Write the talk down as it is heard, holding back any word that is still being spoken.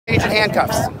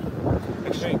handcuffs.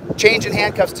 Changing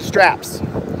handcuffs to straps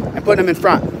and putting them in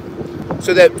front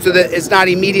so that it's not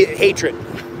immediate hatred.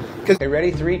 Okay,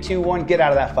 ready? 3, 2, 1, get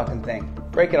out of that fucking thing.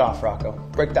 Break it off, Rocco.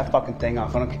 Break that fucking thing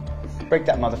off. Break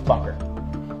that motherfucker.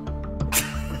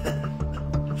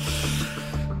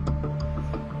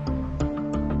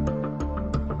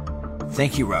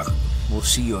 Thank you, Rock. We'll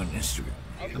see you on Instagram.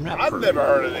 I've never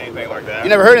heard of anything like that. You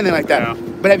never heard anything like that? Yeah.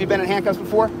 But have you been in handcuffs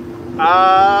before?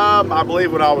 I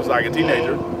believe when I was like a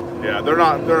teenager. Yeah, they're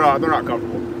not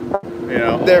comfortable. You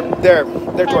know,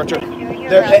 they're torture.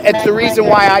 It's the reason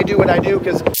why I do what I do,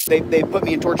 because they put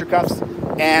me in torture cuffs,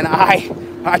 and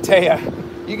I tell you.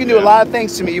 You can do a lot of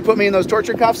things to me. You put me in those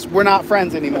torture cuffs, we're not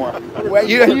friends anymore. Well,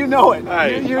 you know it.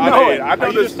 Hey, you know it. I know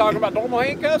Are you just talking about normal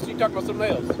handcuffs, or you talking about something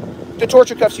else? The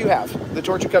torture cuffs you have, the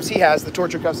torture cuffs he has, the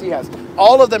torture cuffs he has.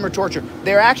 All of them are torture.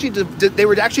 They were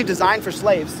actually designed for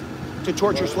slaves, to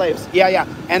torture slaves. Yeah.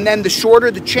 And then the shorter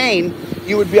the chain,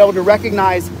 you would be able to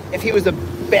recognize if he was a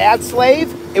bad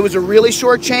slave, it was a really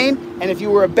short chain, and if you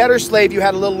were a better slave, you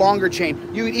had a little longer chain.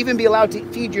 You would even be allowed to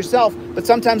feed yourself, but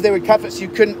sometimes they would cuff it so you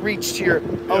couldn't reach to your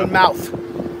own mouth.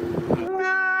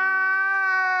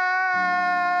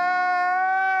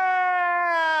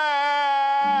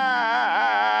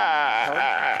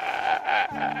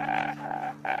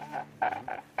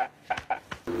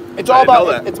 It's all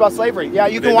about slavery. Yeah,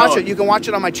 you can watch it. You can watch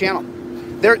it on my channel.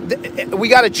 We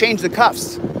got to change the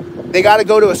cuffs. They got to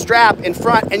go to a strap in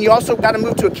front, and you also got to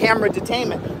move to a camera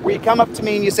detainment where you come up to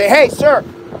me and you say, "Hey, sir,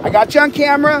 I got you on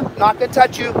camera. Not gonna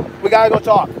touch you. We gotta go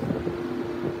talk.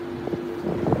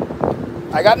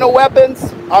 I got no weapons.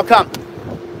 I'll come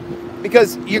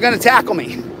because you're gonna tackle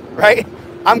me, right?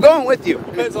 I'm going with you.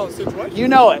 Depends on the situation. You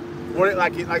know it.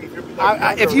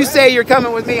 If you say you're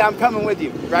coming with me, I'm coming with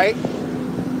you, right?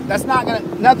 That's not gonna.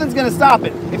 Nothing's gonna stop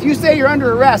it. If you say you're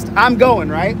under arrest, I'm going,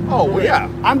 right? Oh well, yeah,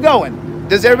 I'm going.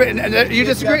 Does everybody? You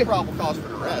disagree? If you have probable cause for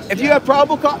an arrest. If you have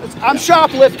probable cause, I'm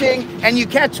shoplifting, and you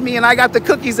catch me, and I got the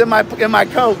cookies in my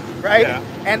coat, right? Yeah.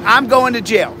 And I'm going to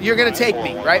jail. You're gonna take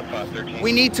me, right?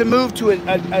 We need to move to a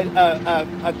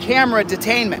camera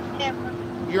detainment.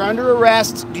 You're under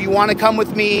arrest. Do you want to come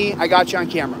with me? I got you on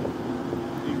camera.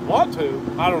 You want to?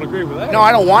 I don't agree with that. No,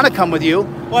 I don't want to come with you.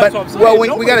 Well, that's what I'm saying.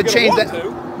 Well, we got to change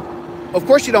that. Of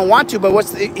course you don't want to, but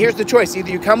here's the choice. Either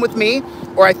you come with me,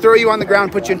 or I throw you on the ground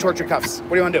and put you in torture cuffs. What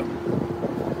do you want to do?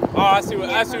 Oh, I see what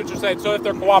you're saying. So if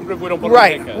they're cooperative, we don't put them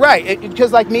in handcuffs. Right.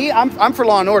 Because like me, I'm for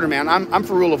law and order, man. I'm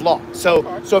for rule of law.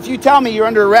 So if you tell me you're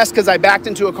under arrest because I backed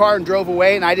into a car and drove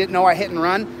away and I didn't know I hit and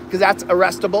run, because that's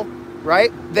arrestable,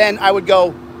 right? Then I would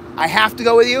go, I have to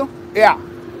go with you? Yeah.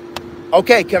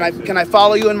 Okay, can I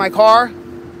follow you in my car?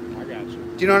 I got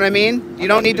you. Do you know what I mean? You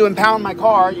don't need to impound my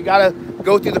car. You got to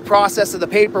go through the process of the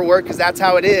paperwork, because that's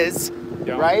how it is,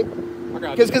 right?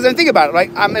 Because then think about it,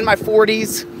 like I'm in my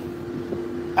 40s,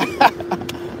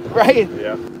 right?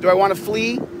 Yeah. Do I want to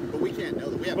flee? But we can't know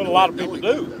that. But a lot of people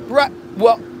do. Right.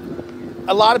 Well,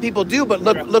 a lot of people do, but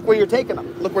look where you're taking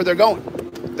them. Look where they're going.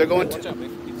 They're going to.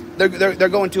 They're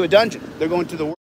going to a dungeon. They're going to the